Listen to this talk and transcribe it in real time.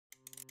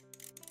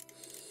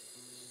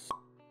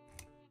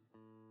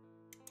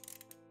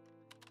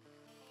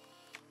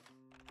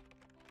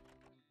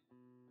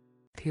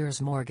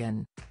Piers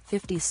Morgan,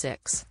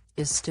 56,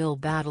 is still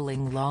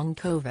battling long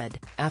COVID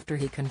after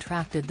he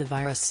contracted the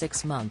virus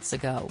 6 months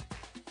ago.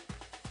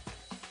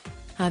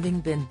 Having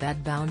been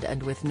bedbound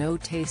and with no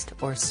taste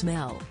or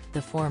smell,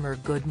 the former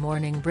Good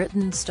Morning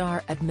Britain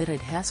star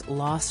admitted he's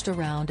lost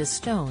around a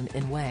stone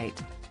in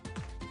weight.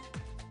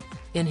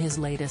 In his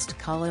latest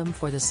column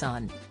for The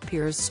Sun,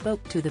 Piers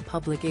spoke to the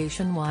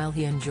publication while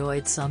he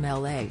enjoyed some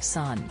LA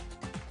sun.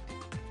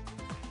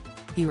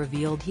 He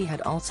revealed he had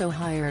also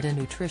hired a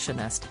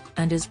nutritionist,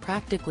 and is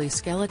practically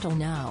skeletal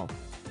now.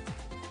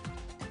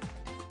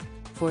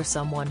 For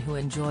someone who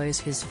enjoys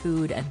his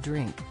food and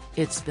drink,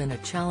 it's been a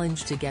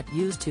challenge to get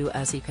used to,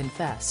 as he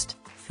confessed.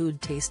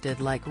 Food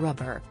tasted like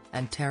rubber,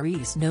 and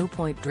there's no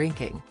point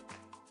drinking.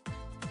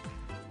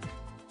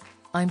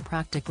 I'm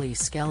practically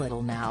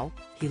skeletal now,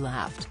 he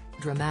laughed,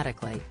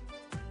 dramatically.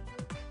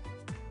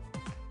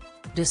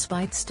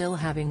 Despite still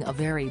having a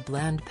very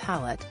bland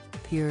palate,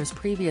 Piers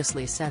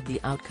previously said the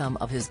outcome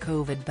of his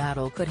COVID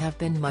battle could have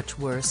been much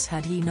worse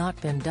had he not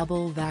been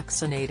double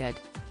vaccinated.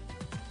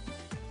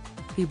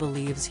 He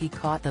believes he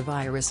caught the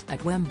virus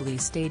at Wembley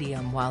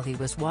Stadium while he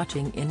was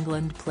watching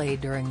England play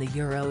during the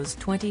Euros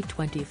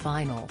 2020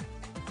 final.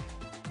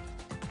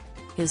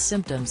 His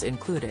symptoms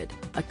included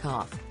a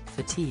cough,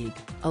 fatigue,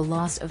 a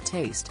loss of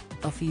taste,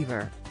 a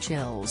fever,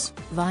 chills,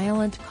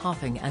 violent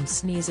coughing and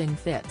sneezing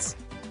fits.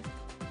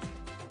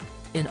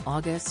 In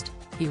August,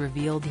 he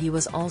revealed he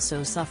was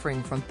also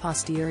suffering from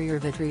posterior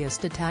vitreous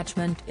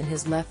detachment in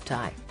his left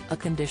eye, a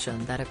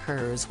condition that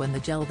occurs when the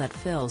gel that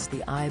fills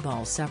the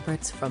eyeball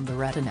separates from the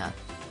retina.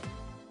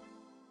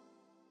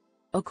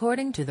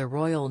 According to the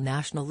Royal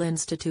National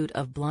Institute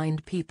of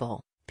Blind People,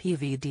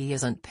 PVD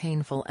isn't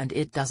painful and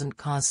it doesn't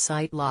cause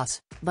sight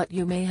loss, but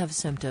you may have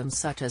symptoms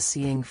such as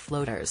seeing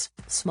floaters,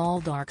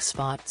 small dark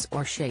spots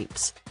or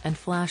shapes, and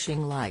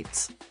flashing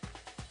lights.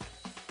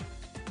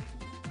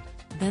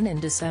 Then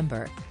in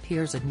December,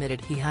 Piers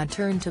admitted he had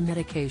turned to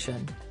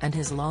medication, and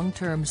his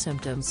long-term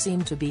symptoms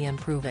seemed to be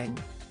improving.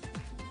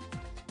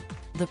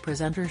 The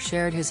presenter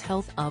shared his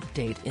health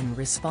update in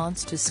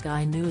response to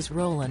Sky News'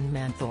 Roland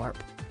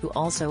Manthorpe, who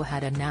also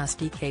had a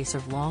nasty case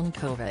of long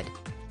COVID.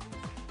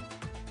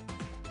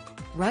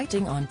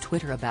 Writing on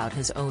Twitter about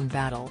his own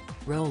battle,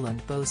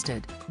 Roland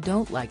boasted,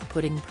 "Don't like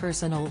putting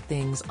personal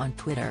things on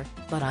Twitter,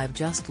 but I've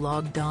just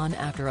logged on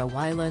after a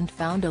while and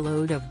found a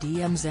load of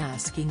DMs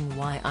asking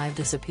why I've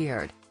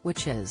disappeared,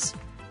 which is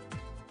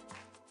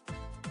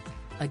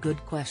a good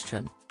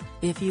question.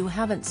 If you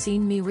haven't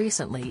seen me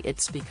recently,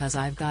 it's because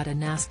I've got a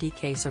nasty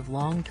case of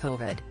long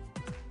COVID.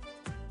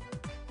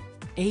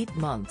 8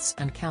 months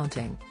and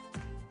counting."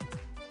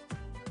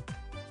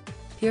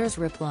 Piers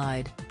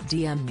replied,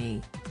 "DM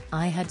me.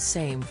 I had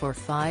same for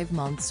 5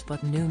 months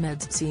but new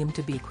meds seem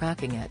to be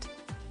cracking it."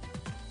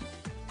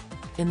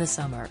 In the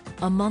summer,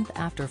 a month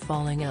after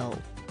falling ill,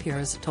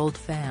 Piers told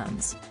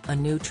fans, "A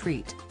new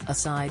treat,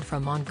 aside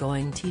from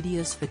ongoing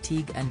tedious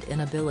fatigue and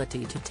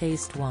inability to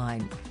taste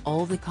wine,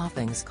 all the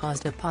coughings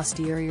caused a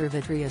posterior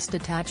vitreous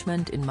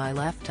detachment in my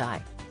left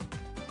eye."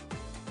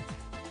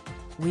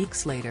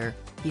 Weeks later,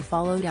 he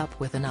followed up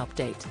with an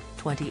update,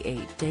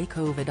 28-day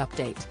COVID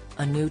update,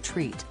 "A new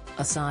treat,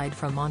 aside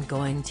from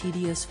ongoing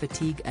tedious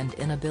fatigue and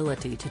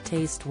inability to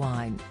taste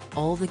wine,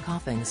 all the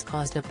coughings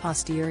caused a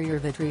posterior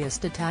vitreous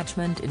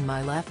detachment in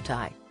my left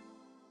eye.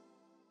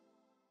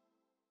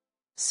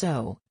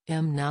 So,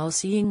 am now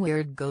seeing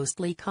weird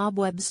ghostly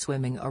cobwebs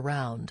swimming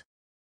around.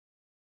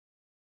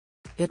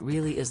 It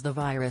really is the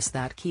virus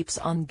that keeps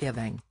on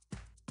giving."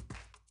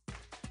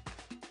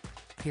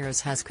 Piers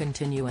has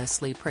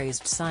continuously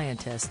praised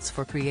scientists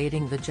for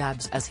creating the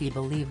jabs, as he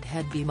believed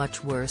he'd be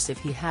much worse if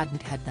he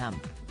hadn't had them.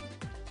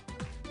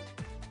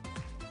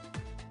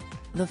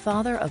 The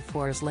father of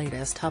four's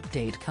latest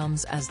update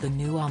comes as the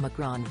new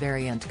Omicron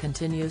variant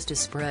continues to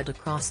spread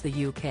across the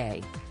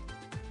UK.